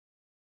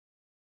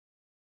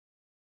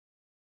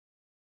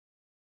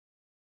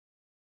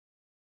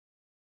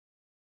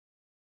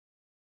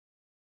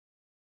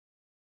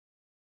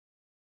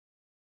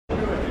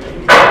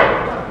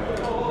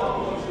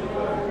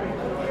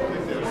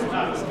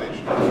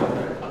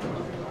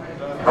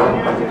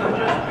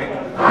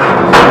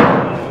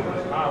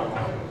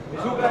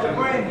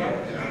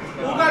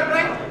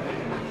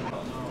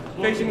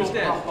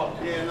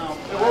Yeah, no.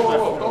 Hey,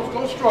 whoa.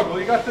 Don't struggle.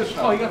 You got this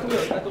now. Oh, you got the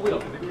wheel. You got the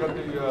wheel. You got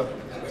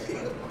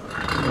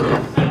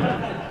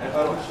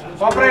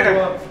the,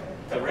 operator.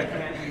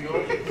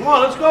 Come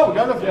on, let's go. We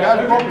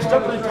gotta go. We're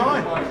stuck in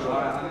time.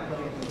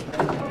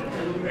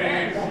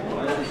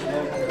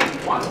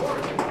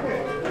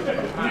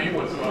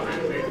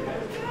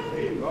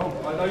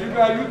 I know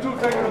you two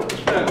taking up the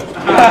steps.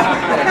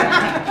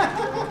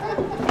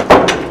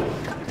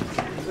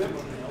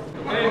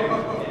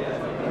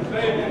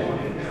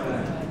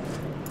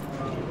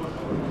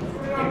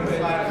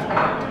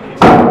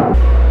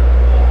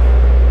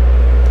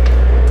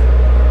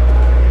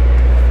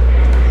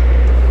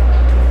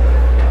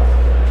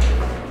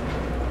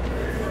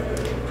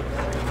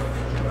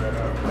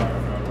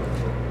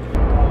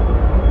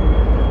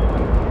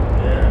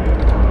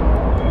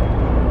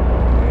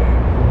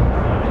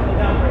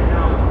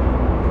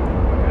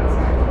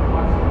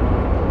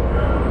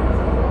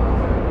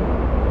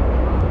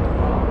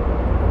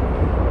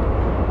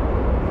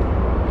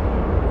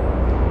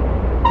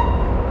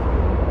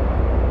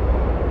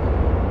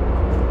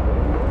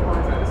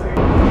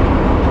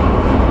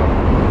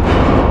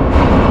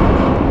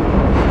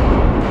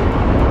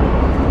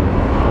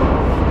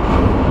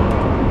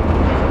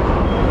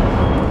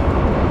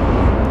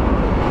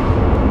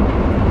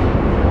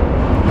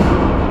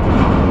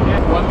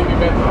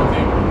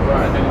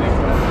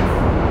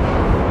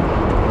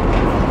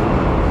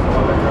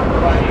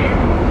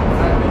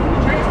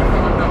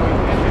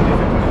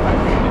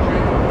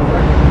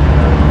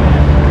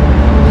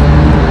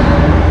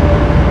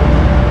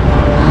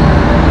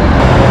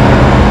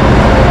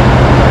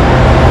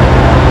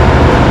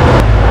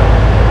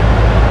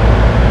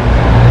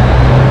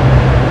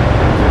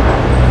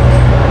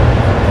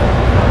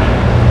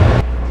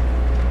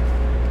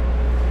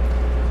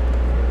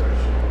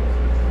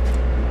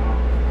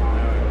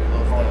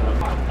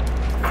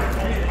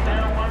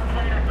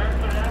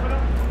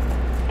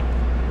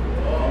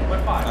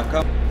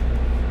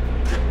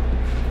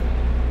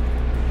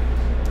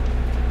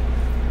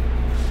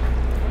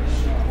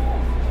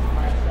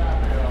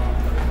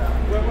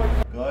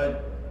 Good.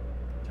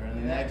 Turn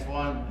the next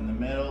one in the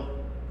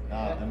middle.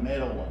 No, the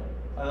middle one.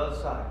 On the other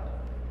side.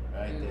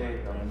 Right There there. you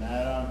go. Turn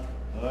that on.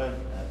 Good.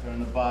 Now turn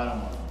the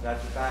bottom one on.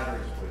 That's the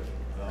battery switch.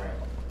 Good.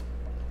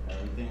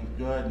 Everything's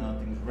good.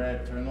 Nothing's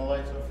red. Turn the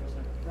lights off for a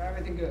second.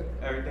 Everything good.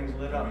 Everything's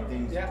lit up.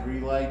 Everything's Yeah. 3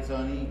 lights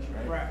on each,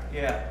 right? Right.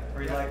 Yeah,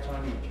 3 lights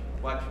on each.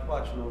 Watch,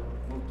 Lou.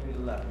 Move to the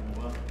left.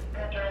 Well, No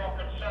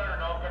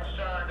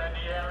concern in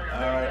the area. all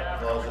right,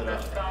 close it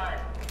up.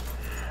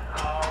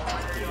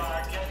 We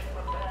are getting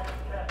prepared to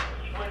test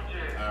the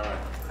switches. All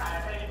right.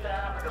 At 8th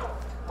Avenue.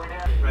 We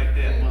have Right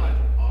there. Come on.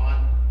 On.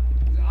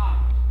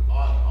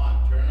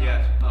 On. Turn on.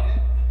 Yes, up.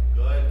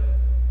 Good.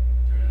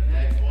 Turn the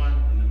next one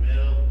in the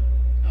middle.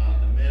 No,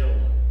 the middle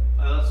one.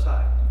 On the other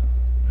side.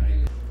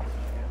 Right.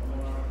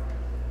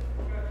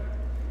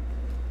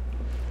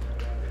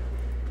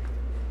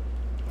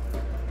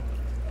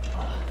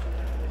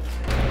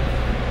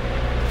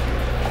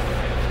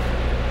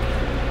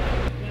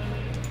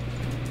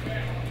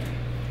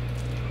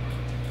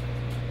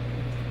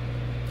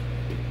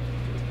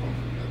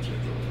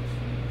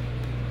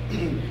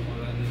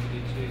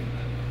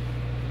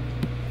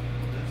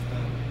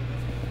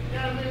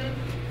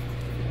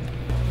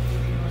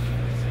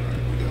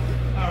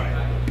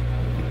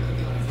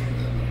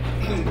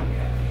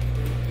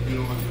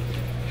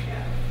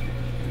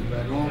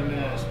 Back on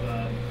this,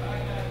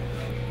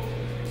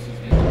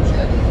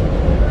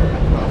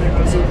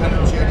 Some kind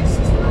of jetty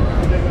system.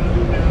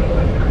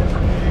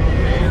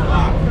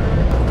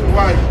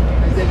 Right.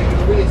 And then they're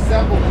going to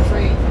reassemble the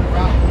train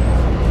around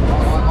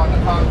on the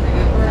concrete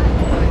invert.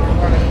 So they can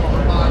run it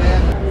from hot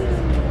end.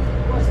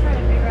 I was trying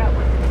to figure out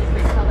what the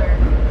different color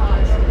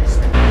polish is.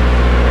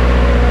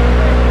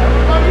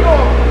 Everybody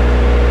off!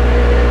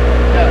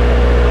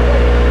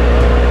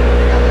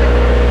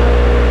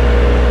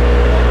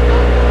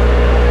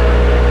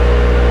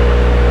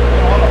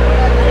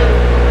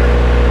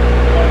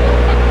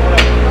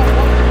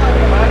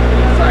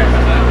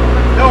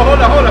 No,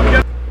 hold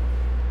up.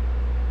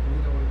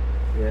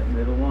 Yeah,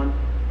 middle one.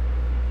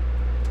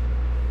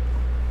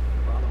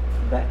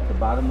 The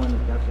bottom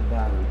one, that's the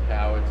battery.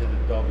 Power to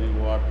the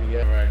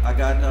WRPS. Right. I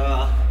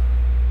got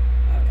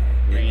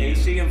Green.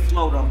 AC and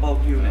float on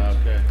both units.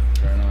 Okay.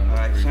 Turn on the All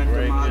right, 3 center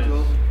breakers.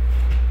 module.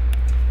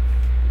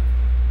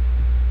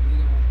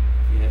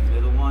 Yeah,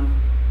 middle one.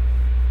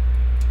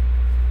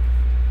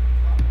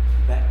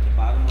 The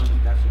bottom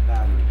one, that's the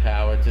battery.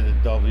 Power to the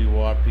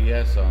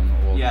WRPS on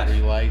all Yes.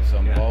 3 lights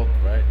on Yeah. both,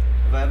 right?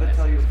 If I ever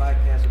tell you to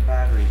bypass a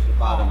battery, it's the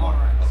bottom one.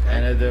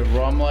 And are the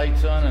rum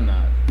lights on or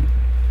not?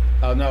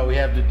 Oh no, we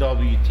have the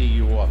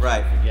WTU off. so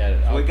Right. Forget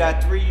it. So we Okay.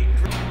 got three.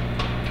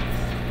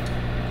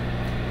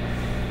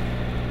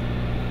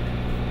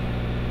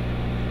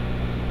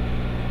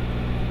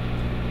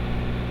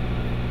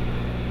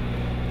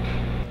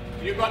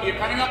 You're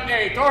coming up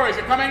there. Tor, is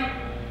it coming?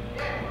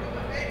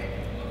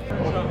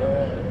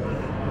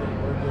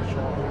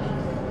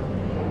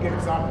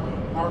 Get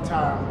some our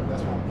time.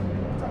 That's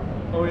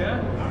one. Oh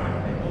yeah?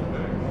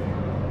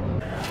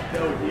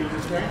 Hand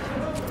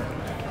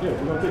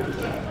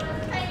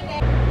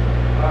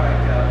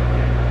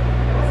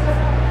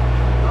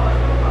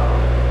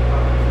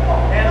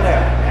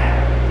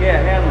left. Yeah,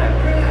 hand left.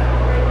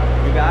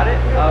 You got it?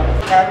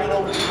 Carry it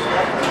over to the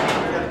left.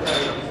 You gotta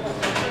carry it over.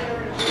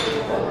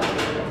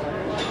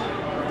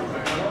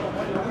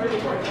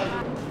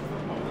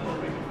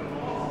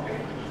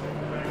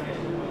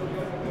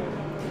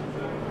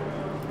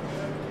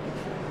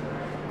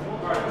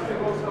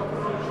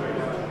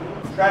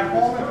 Track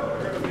forward.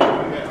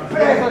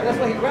 That's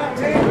what he grabbed.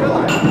 He didn't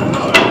realize.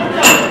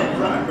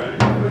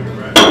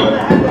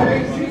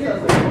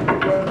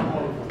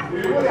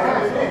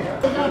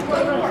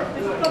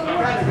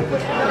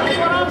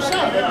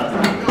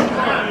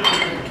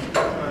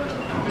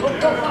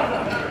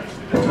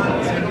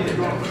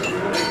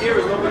 Here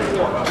is a little bit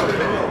more.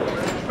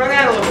 Spread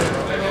out a little bit.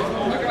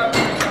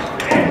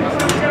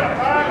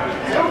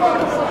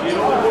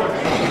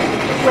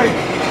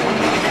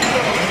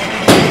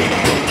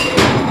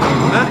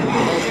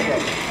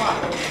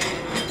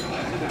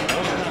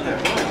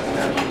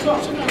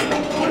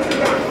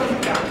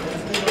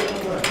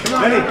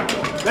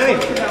 Benny.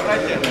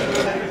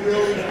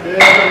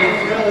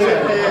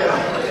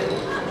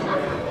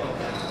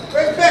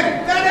 Where's Benny?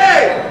 Benny!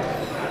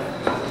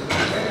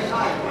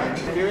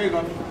 Here you go.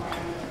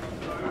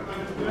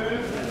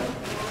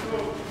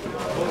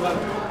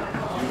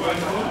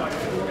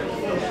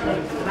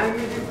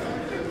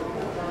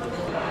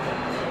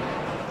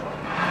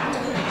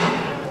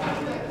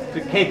 It's a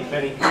cake,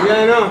 Benny. Yeah,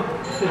 I know.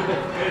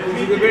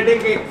 It's a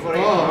wedding cake for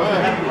you. Oh,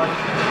 man.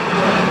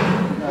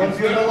 Let's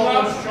get a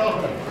lot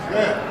chocolate.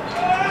 Yeah.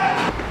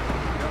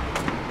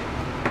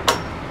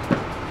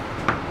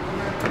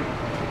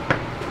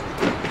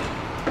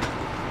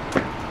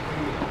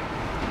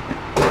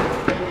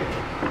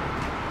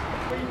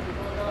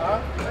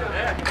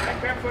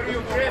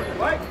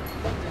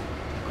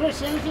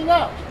 Chris, anything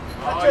else?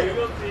 Oh, you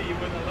will see. You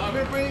will love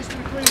it. Bring these to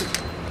the cream.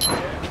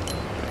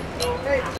 So,